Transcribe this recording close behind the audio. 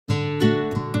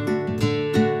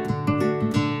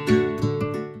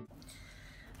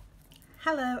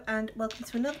Hello and welcome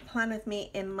to another plan with me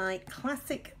in my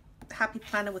classic happy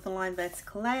planner with a line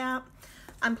vertical layout.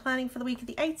 I'm planning for the week of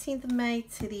the 18th of May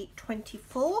to the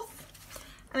 24th,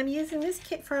 and I'm using this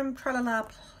kit from Tralala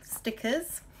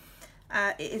Stickers.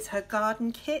 It is her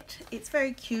garden kit. It's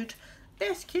very cute.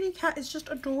 This kitty cat is just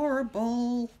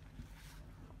adorable.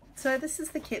 So this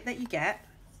is the kit that you get.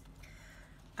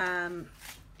 I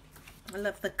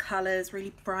love the colours,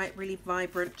 really bright, really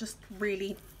vibrant, just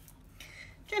really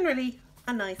generally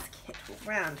a nice kit all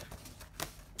round.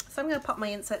 So I'm going to pop my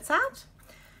inserts out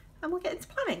and we'll get into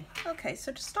planning. Okay,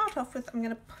 so to start off with, I'm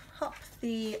going to pop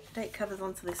the date covers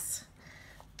onto this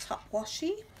top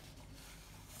washi.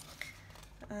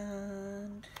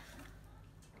 And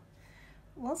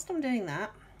whilst I'm doing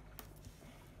that,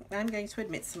 I'm going to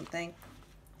admit something.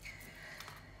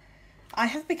 I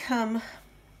have become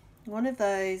one of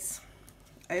those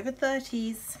over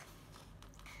 30s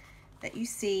that you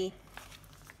see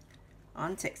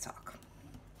on TikTok.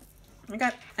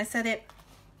 Okay, I said it.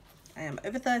 I am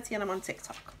over 30 and I'm on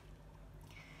TikTok.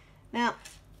 Now,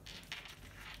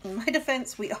 in my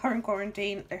defense, we are in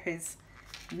quarantine. There is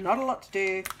not a lot to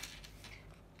do,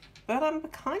 but I'm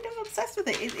kind of obsessed with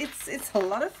it. It's a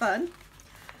lot of fun.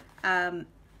 And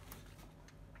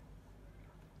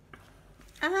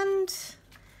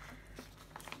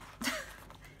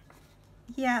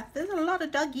yeah, there's a lot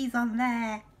of doggies on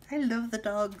there. I love the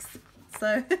dogs.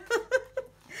 So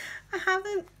I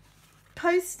haven't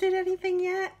posted anything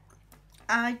yet.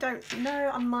 I don't know,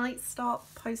 I might start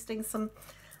posting some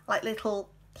like little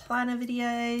planner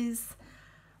videos,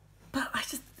 but I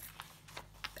just,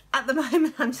 at the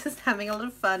moment, I'm just having a lot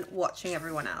of fun watching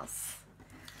everyone else.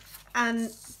 And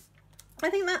I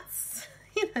think that's,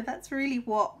 that's really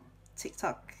what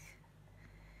TikTok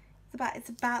is about. It's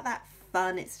about that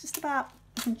fun. It's just about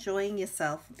enjoying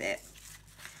yourself a bit.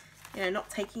 Not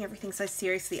taking everything so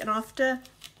seriously. And after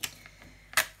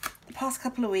the past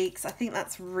couple of weeks, I think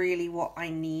that's really what I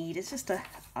need. It's just a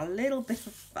little bit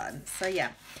of fun. So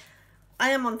yeah, I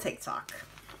am on TikTok.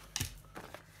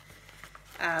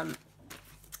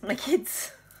 My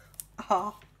kids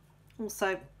are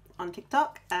also on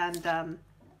TikTok, and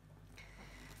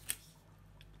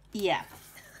yeah,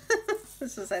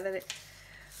 let's just say that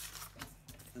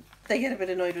they get a bit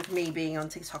annoyed with me being on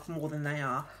TikTok more than they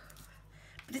are.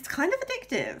 But it's kind of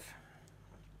addictive.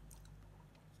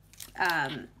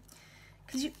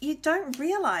 Because you don't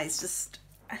realise just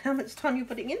how much time you're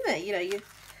putting in there. You're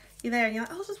there and you're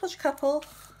like, I'll just watch a couple,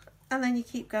 and then you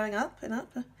keep going up and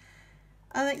up. And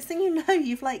the next thing you know,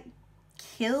 you've like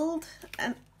killed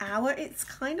an hour. It's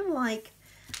kind of like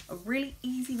a really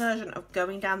easy version of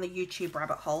going down the YouTube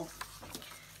rabbit hole.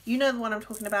 You know the one I'm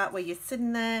talking about, where you're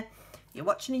sitting there, you're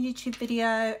watching a YouTube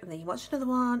video, and then you watch another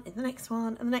one, and the next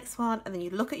one, and the next one, and then you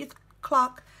look at your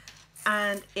clock,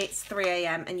 and it's 3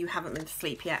 AM, and you haven't been to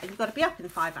sleep yet, and you've got to be up in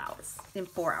 5 hours, in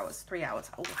 4 hours, 3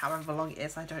 hours, or however long it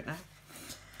is, I don't know.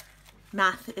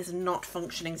 Math is not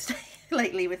functioning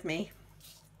lately with me.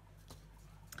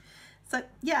 So,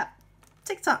 yeah,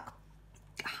 TikTok.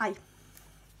 Hi.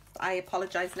 I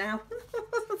apologise now.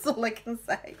 That's all I can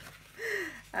say.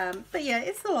 But yeah,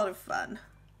 it's a lot of fun.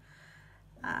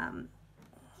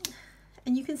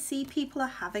 And you can see people are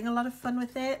having a lot of fun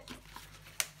with it.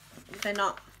 They're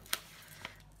not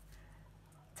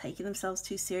taking themselves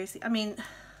too seriously. I mean,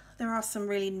 there are some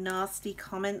really nasty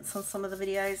comments on some of the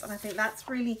videos, and I think that's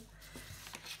really,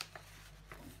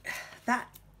 that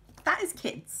is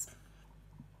kids.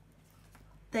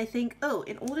 They think, oh,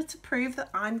 in order to prove that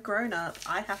I'm grown up,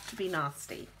 I have to be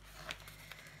nasty.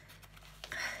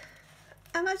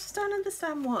 And I just don't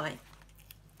understand why.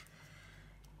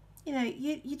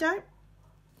 You don't,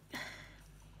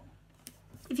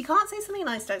 if you can't say something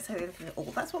nice, don't say anything at all.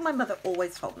 That's what my mother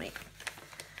always told me.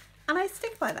 And I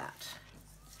stick by that.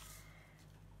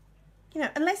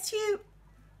 Unless you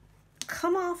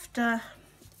come after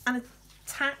and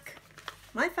attack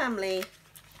my family,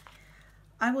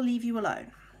 I will leave you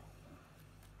alone.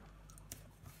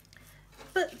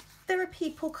 But there are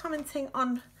people commenting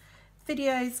on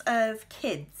videos of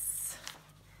kids,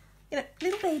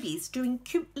 little babies doing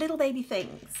cute little baby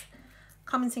things,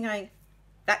 commenting going,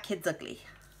 that kid's ugly.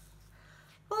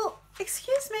 Well,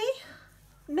 excuse me,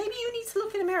 maybe you need to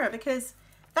look in a mirror, because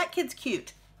that kid's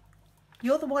cute.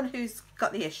 You're the one who's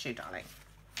got the issue, darling.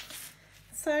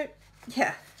 So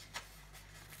yeah,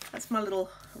 that's my little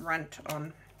rant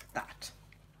on that.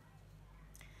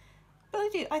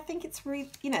 But I think it's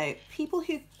really, people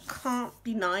who can't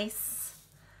be nice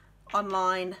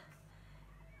online,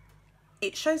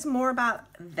 it shows more about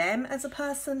them as a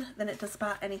person than it does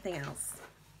about anything else.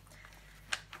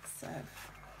 So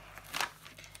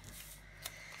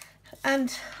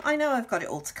And I know I've got it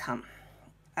all to come.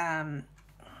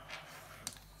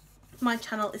 My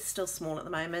channel is still small at the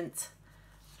moment,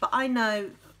 but I know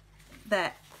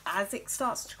that as it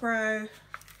starts to grow,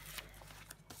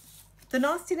 the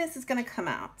nastiness is going to come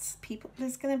out.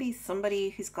 There's going to be somebody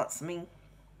who's got something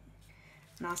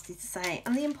nasty to say.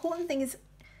 And the important thing is,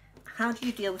 how do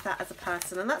you deal with that as a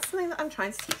person? And that's something that I'm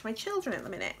trying to teach my children at the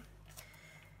minute.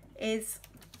 Is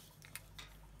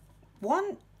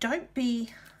one, don't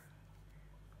be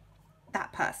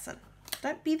that person.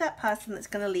 Don't be that person that's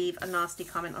going to leave a nasty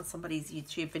comment on somebody's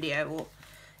YouTube video or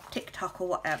TikTok or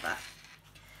whatever.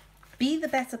 Be the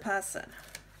better person.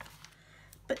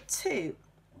 But two,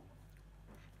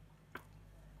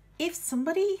 if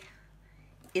somebody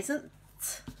isn't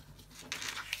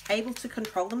able to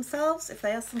control themselves, if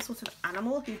they are some sort of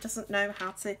animal who doesn't know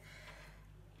how to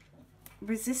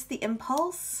resist the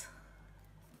impulse,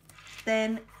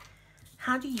 then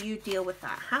how do you deal with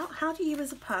that? How do you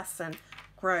as a person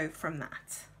grow from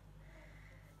that?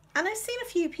 And I've seen a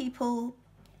few people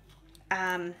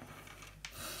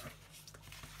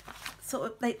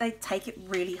sort of they take it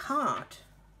really hard.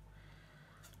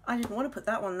 I didn't want to put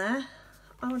that one there.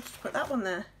 I wanted to put that one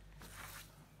there.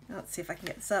 Let's see if I can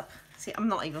get this up. See, I'm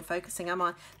not even focusing, am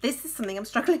I? This is something I'm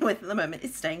struggling with at the moment,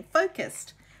 is staying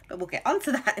focused. But we'll get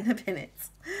onto that in a minute.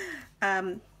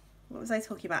 What was I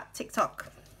talking about?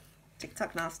 TikTok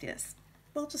nastiness.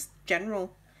 Well, just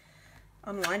general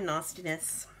online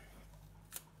nastiness.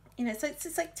 You know, so it's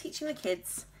just like teaching the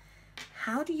kids,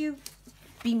 how do you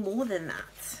be more than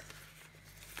that?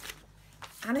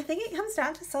 And I think it comes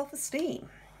down to self-esteem.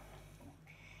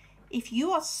 If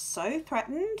you are so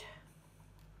threatened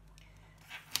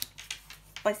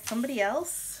by somebody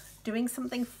else doing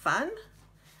something fun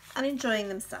and enjoying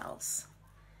themselves,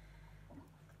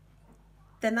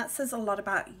 then that says a lot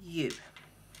about you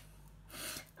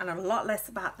and a lot less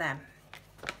about them.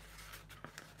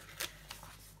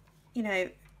 You know,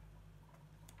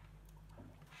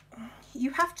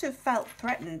 you have to have felt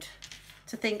threatened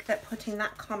to think that putting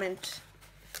that comment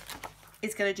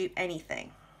is going to do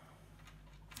anything.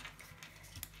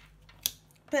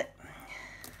 But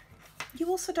you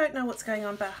also don't know what's going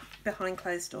on behind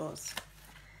closed doors.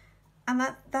 And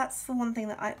that's the one thing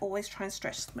that I always try and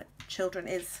stress to my children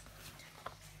is,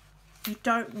 you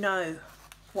don't know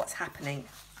what's happening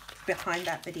behind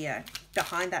that video,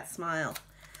 behind that smile.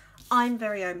 I'm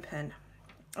very open.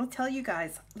 I'll tell you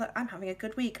guys, look, I'm having a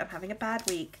good week, I'm having a bad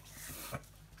week.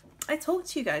 I talk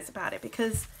to you guys about it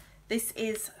because this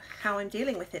is how I'm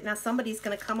dealing with it. Now somebody's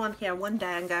going to come on here one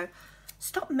day and go,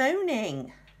 stop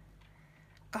moaning.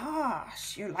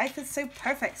 Gosh, your life is so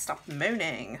perfect, stop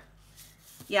moaning.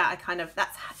 Yeah,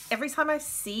 that's every time I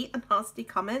see a nasty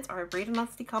comment or I read a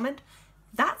nasty comment,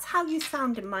 that's how you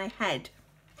sound in my head.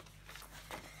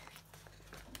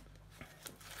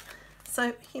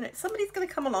 So, you know, somebody's going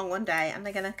to come along one day and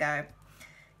they're going to go,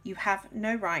 you have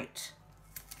no right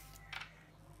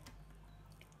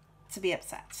to be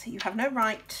upset. You have no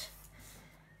right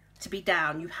to be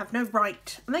down. You have no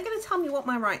right. And they're going to tell me what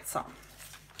my rights are,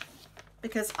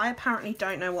 because I apparently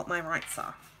don't know what my rights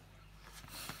are.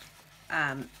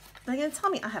 They're going to tell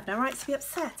me I have no right to be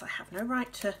upset. I have no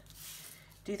right to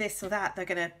do this or that. They're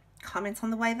going to comment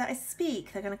on the way that I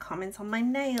speak. They're going to comment on my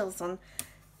nails, on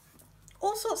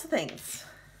all sorts of things.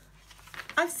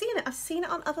 I've seen it. I've seen it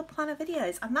on other planner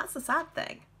videos, and that's the sad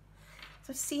thing.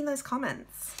 So I've seen those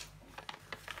comments.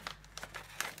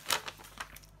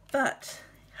 But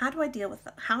how do I deal with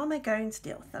them? How am I going to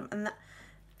deal with them? And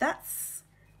that's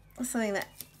something that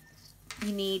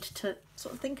you need to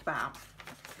sort of think about.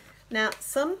 Now,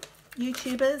 some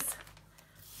YouTubers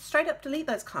straight up delete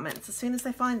those comments as soon as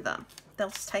they find them. They'll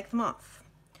just take them off.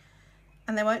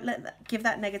 And they won't give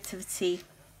that negativity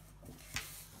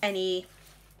any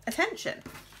attention.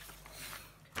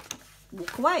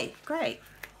 Walk away. Great.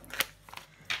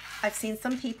 I've seen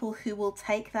some people who will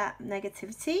take that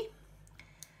negativity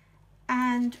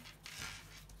and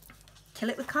kill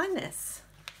it with kindness.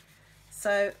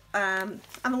 So, and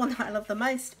the one that I love the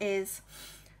most is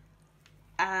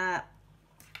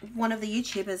one of the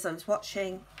YouTubers I was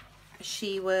watching.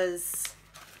 She was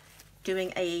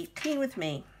doing a clean with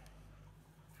me,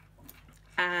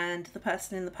 and the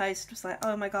person in the post was like,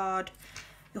 oh my god,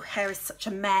 your hair is such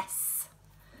a mess,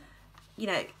 you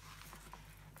know,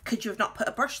 could you have not put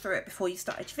a brush through it before you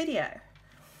started your video?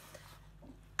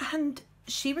 And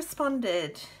she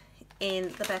responded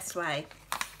in the best way.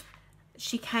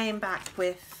 She came back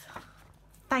with,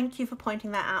 thank you for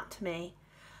pointing that out to me.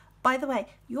 By the way,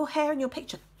 your hair in your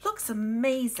picture looks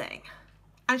amazing.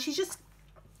 And she just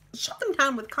shut them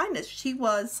down with kindness. She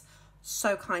was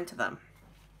so kind to them.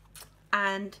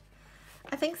 And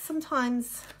I think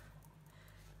sometimes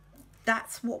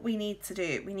that's what we need to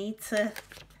do. We need to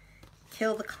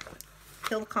kill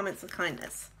the comments with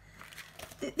kindness.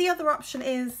 The other option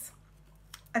is,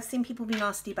 I've seen people be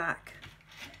nasty back,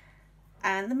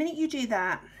 and the minute you do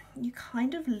that, you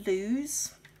kind of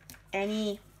lose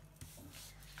any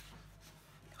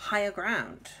higher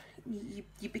ground.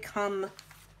 You become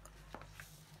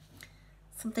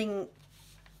something,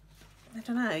 I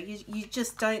don't know, you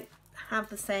just don't have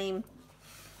the same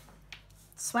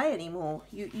sway anymore.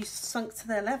 You sunk to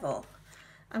their level.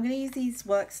 I'm going to use these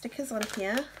work stickers on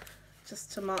here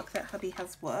just to mark that hubby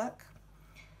has work.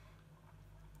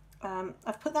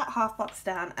 I've put that half box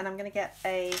down, and I'm going to get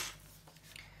a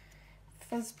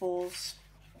Fuzzballs,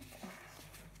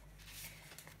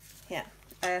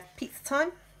 pizza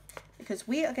time, because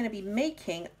we are going to be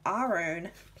making our own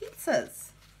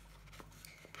pizzas.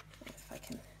 If I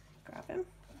can grab him.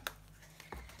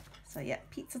 So yeah,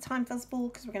 pizza time,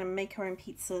 Fuzzball, because we're going to make our own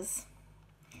pizzas.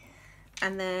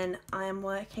 And then I am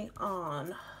working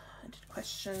on, I did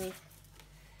question,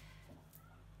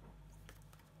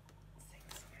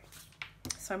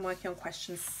 so I'm working on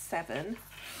question 7.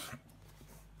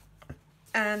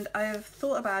 And I have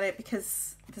thought about it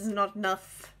because there's not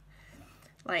enough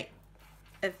like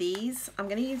of these. I'm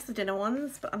going to use the dinner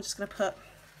ones, but I'm just going to put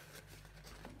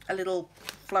a little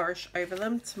flourish over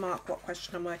them to mark what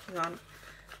question I'm working on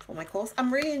for my course.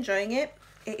 I'm really enjoying it.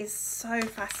 It is so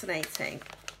fascinating.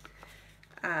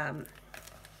 So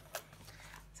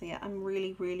yeah, I'm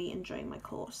really enjoying my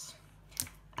course.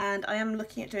 And I am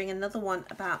looking at doing another one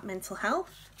about mental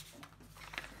health.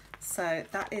 So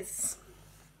that is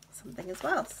something as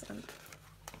well. So I'm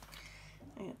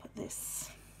going to put this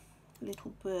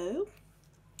little bow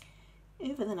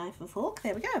over the knife and fork.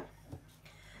 There we go.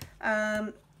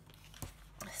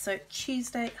 So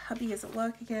Tuesday, hubby is at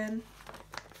work again.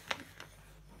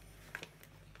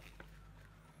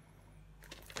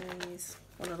 I'm going to use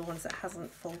one of the ones that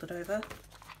hasn't folded over.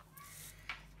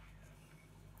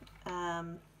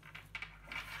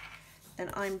 And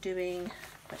I'm doing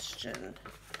question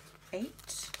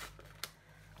 8.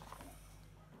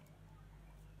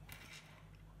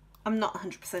 I'm not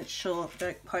 100% sure,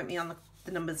 don't quote me on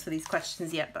the numbers for these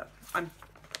questions yet, but I'm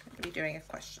going to be doing a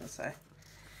question, so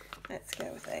let's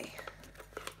go with a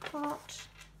heart.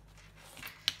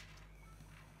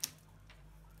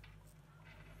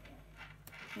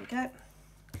 There we go.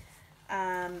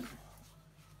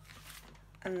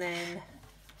 And then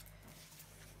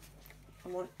I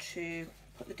want to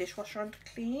put the dishwasher on to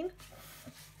clean.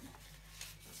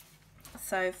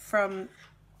 So from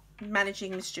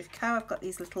Managing Mischief Co, I've got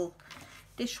these little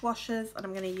dishwashers, and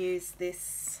I'm going to use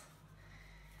this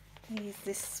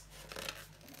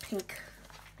pink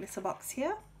glitter box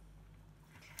here.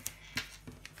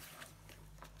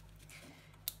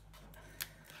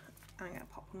 I'm going to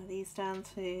pop one of these down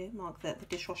to mark that the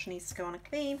dishwasher needs to go on a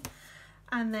clean.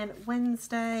 And then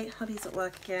Wednesday, hubby's at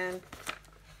work again.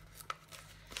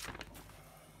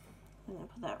 I'm going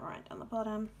to put that right down the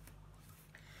bottom.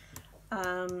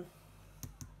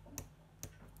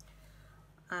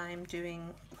 I'm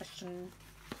doing question,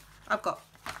 I've got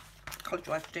college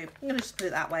work to do. I'm going to just put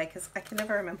it that way because I can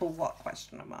never remember what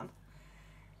question I'm on.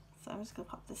 So I'm just going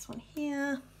to pop this one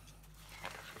here. And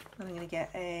I'm going to get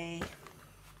a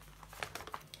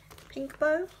pink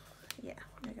bow. Yeah,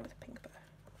 I'm going to go with a pink bow.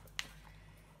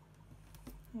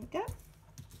 There we go.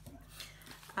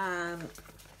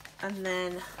 And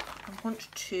then I want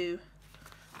to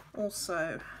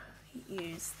also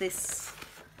use this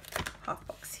half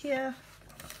box here.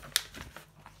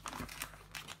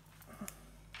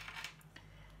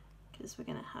 Because we're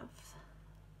going to have...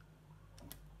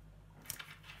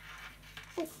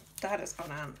 Oh, that has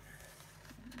gone out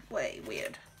way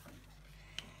weird.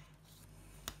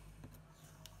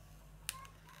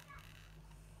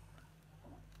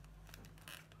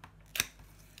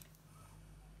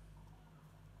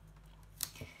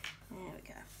 There we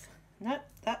go. Nope,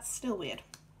 that's still weird.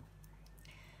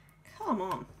 Come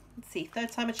on. Let's see,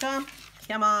 third time a charm.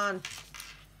 Come on.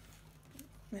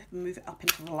 Move it up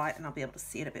into the light and I'll be able to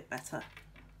see it a bit better.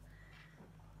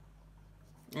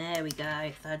 There we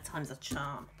go, third time's a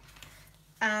charm.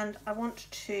 And I want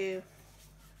to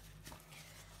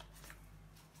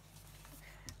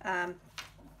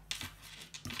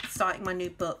starting my new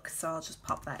book, so I'll just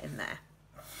pop that in there.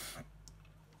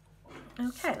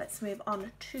 Okay, let's move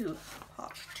on to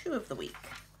part 2 of the week.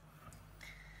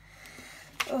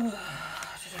 Oh,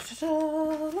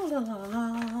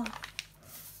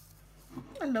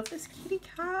 I love this kitty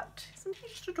cat. Isn't he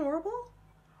just adorable?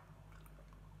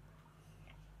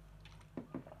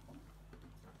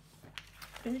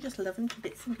 Don't you just love him to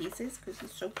bits and pieces because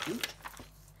he's so cute?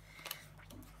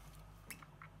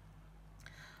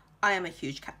 I am a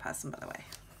huge cat person, by the way.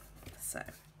 So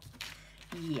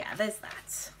yeah, there's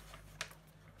that.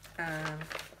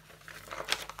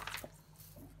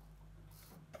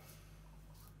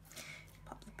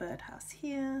 Pop the birdhouse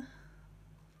here.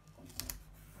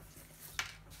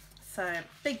 So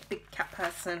big cat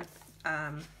person.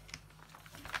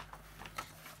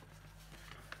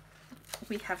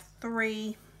 We have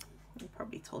 3. I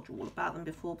probably told you all about them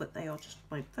before, but they are just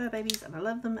my fur babies and I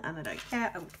love them and I don't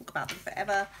care. I will talk about them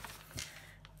forever.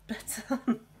 But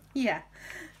yeah,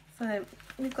 so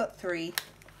we've got 3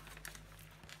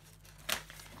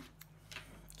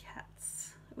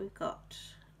 cats. We've got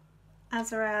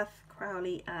Azarath,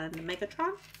 Crowley and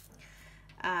Megatron.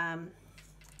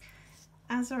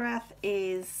 Azarath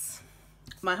is,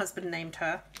 my husband named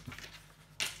her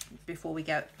before we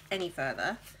go any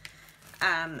further.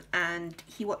 And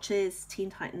he watches Teen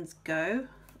Titans Go.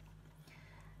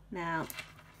 Now,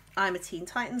 I'm a Teen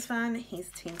Titans fan, he's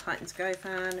a Teen Titans Go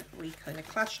fan. We kind of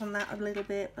clash on that a little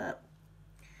bit, but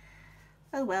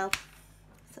oh well,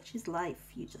 such is life,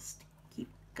 you just keep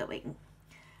going.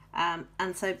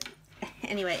 And so,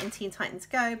 anyway, in Teen Titans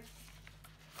Go,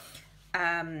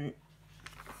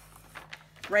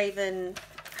 Raven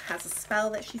has a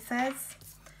spell that she says,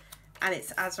 and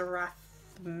it's Azarath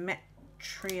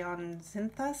Metrion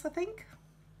Zinthas, I think.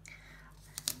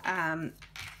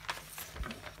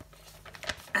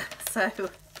 So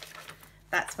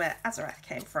that's where Azarath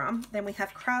came from. Then we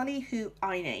have Crowley, who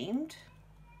I named,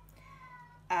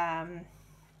 and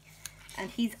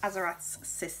he's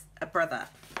Azarath's brother.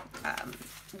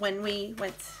 When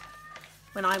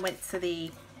I went to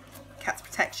the Cat's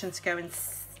Protection to go and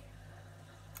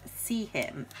see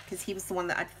him, because he was the one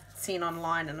that I'd seen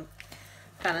online and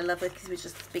fell in love with, because he was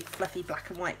just a big fluffy black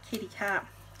and white kitty cat.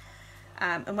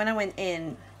 And when I went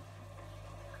in,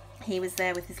 he was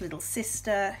there with his little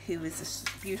sister, who was this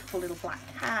beautiful little black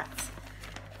cat.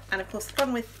 And of course, I'd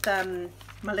gone with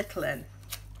my little one,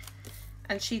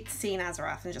 and she'd seen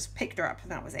Azarath and just picked her up,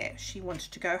 and that was it. She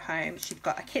wanted to go home. She'd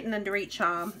got a kitten under each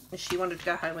arm, and she wanted to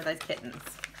go home with those kittens.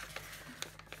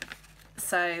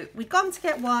 So we'd gone to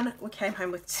get 1, we came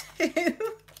home with 2.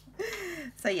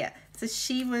 So yeah, so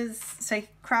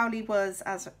Crowley is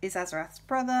Azarath's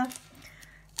brother,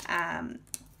 and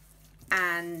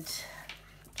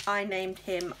I named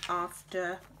him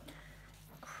after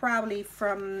Crowley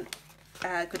from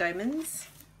Good Omens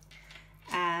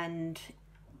and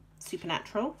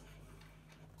Supernatural.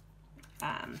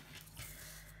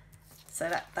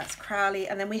 So that's Crowley.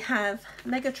 And then we have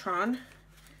Megatron,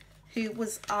 who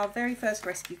was our very first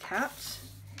rescue cat.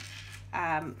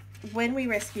 When we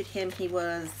rescued him, he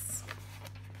was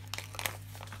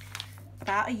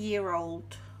about a year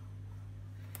old.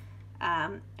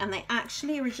 And they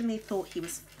actually originally thought he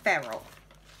was feral.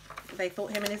 They thought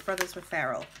him and his brothers were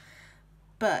feral.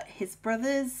 But his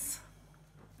brothers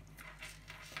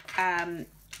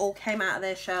all came out of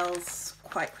their shells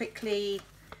quite quickly.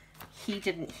 He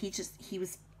didn't. He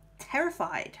was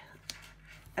terrified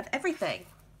of everything.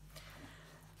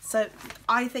 So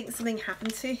I think something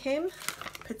happened to him,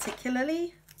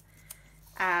 particularly,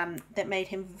 that made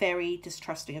him very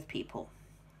distrusting of people.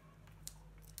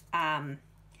 And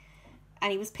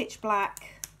he was pitch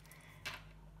black,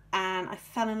 and I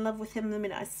fell in love with him the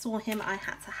minute I saw him. I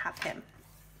had to have him.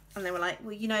 And they were like,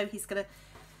 well, you know, he's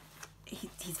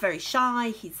very shy.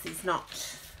 He's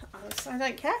not. I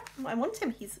don't care. I want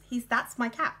him. That's my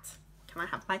cat. Can I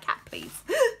have my cat, please?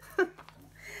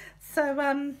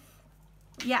 So,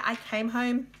 yeah, I came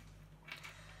home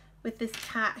with this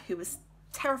cat who was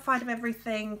terrified of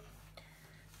everything.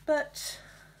 But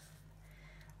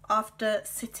after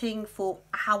sitting for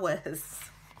hours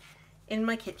in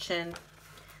my kitchen,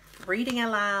 reading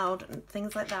aloud and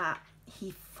things like that,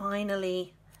 he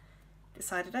finally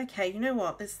decided, okay, you know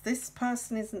what, this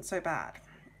person isn't so bad.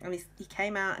 And he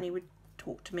came out and he would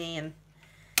talk to me, and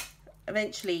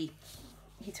eventually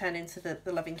he turned into the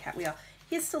loving cat we are.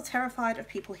 He is still terrified of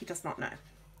people he does not know.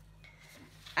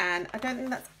 And I don't think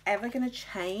that's ever going to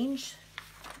change.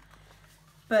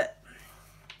 But,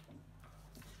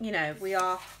 you know, we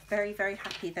are very, very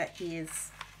happy that he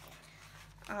is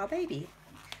our baby.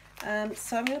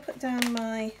 So I'm going to put down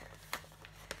my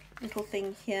little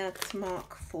thing here to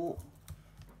mark for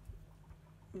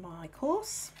my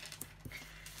course.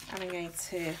 And I'm going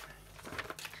to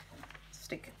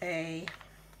stick a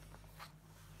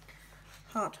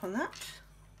heart on that.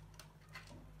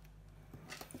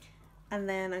 And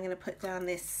then I'm going to put down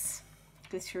this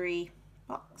glittery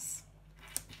box.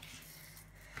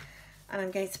 And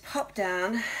I'm going to pop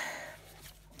down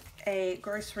a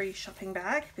grocery shopping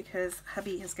bag, because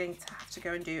hubby is going to have to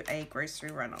go and do a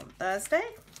grocery run on Thursday.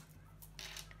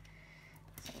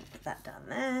 So I'll put put that down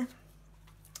there.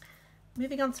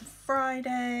 Moving on to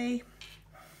Friday,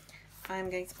 I'm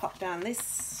going to pop down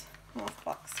this half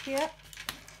box here.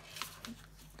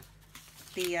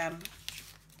 The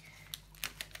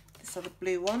this other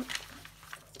blue one.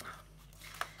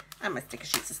 And my sticker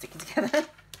sheets are sticking together.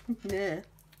 Yeah.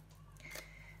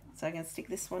 So I'm going to stick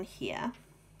this one here.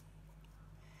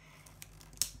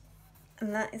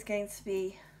 And that is going to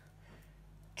be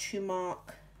to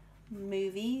mark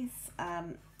movies. I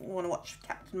want to watch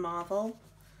Captain Marvel.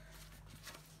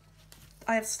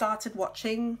 I have started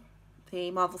watching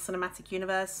the Marvel Cinematic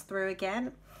Universe through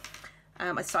again.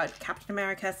 I started with Captain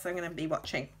America, so I'm going to be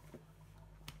watching,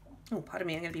 oh pardon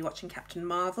me, I'm going to be watching Captain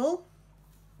Marvel.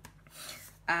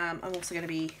 I'm also going to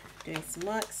be doing some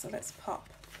work, so let's pop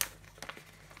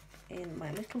in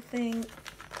my little thing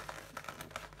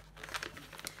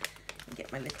and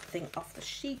get my little thing off the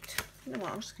sheet. You know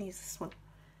what, I'm just going to use this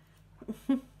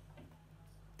one.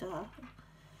 Duh.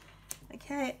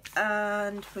 Okay,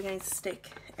 and we're going to stick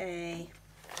a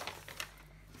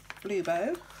blue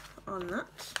bow on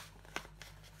that.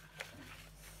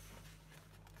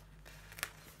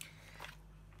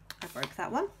 I broke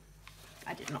that one.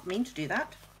 I did not mean to do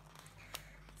that.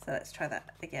 So let's try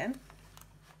that again.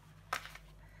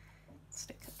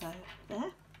 Stick a bow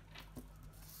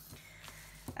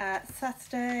there.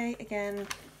 Saturday, again,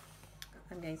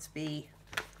 I'm going to be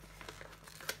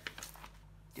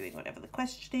doing whatever the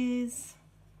question is.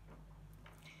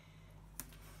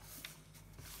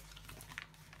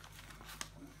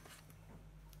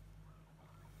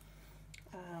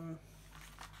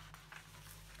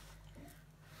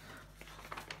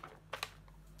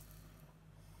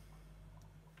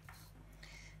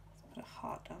 Let's put a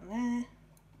heart down there.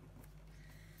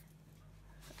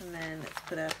 And then let's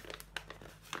put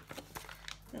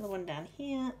another one down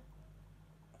here.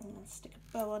 And then stick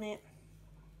a bow on it.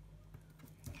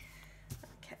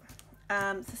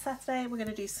 So Saturday we're going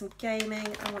to do some gaming.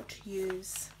 I want to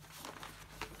use,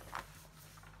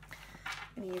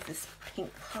 I'm going to use this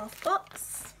pink half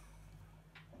box.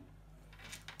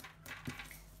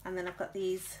 And then I've got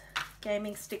these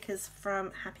gaming stickers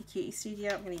from Happy Cutie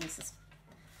Studio. I'm going to use this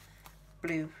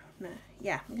blue, no,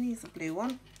 yeah, I'm going to use the blue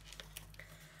one.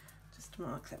 Just to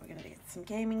mark that we're going to get some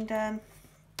gaming done.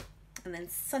 And then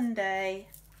Sunday,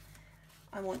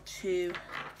 I want to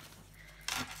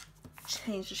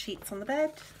change the sheets on the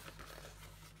bed.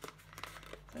 So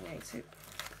I'm going to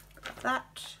grab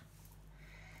that,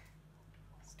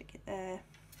 stick it there,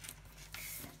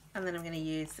 and then I'm going to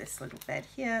use this little bed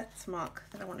here to mark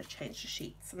that I want to change the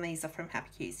sheets, and these are from Happy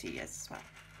Cutie Studios as well.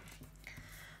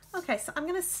 Okay, so I'm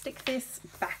going to stick this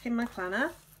back in my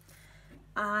planner.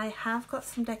 I have got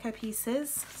some deco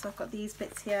pieces, so I've got these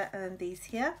bits here and these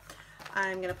here.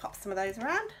 I'm going to pop some of those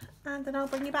around, and then I'll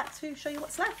bring you back to show you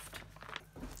what's left.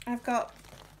 I've got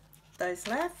those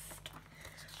left,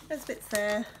 those bits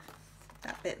there,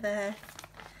 that bit there,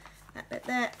 that bit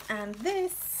there, and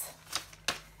this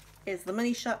is the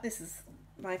money shot. This is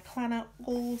my planner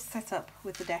all set up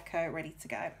with the deco ready to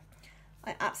go.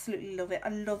 I absolutely love it. I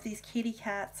love these kitty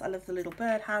cats. I love the little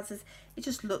bird houses. It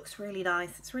just looks really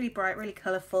nice. It's really bright, really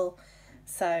colourful.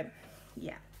 So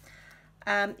yeah.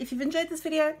 If you've enjoyed this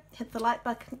video, hit the like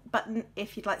button.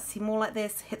 If you'd like to see more like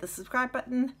this, hit the subscribe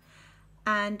button.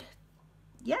 And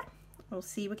yeah, we'll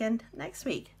see you again next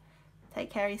week. Take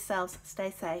care of yourselves.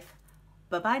 Stay safe.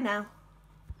 Bye-bye now.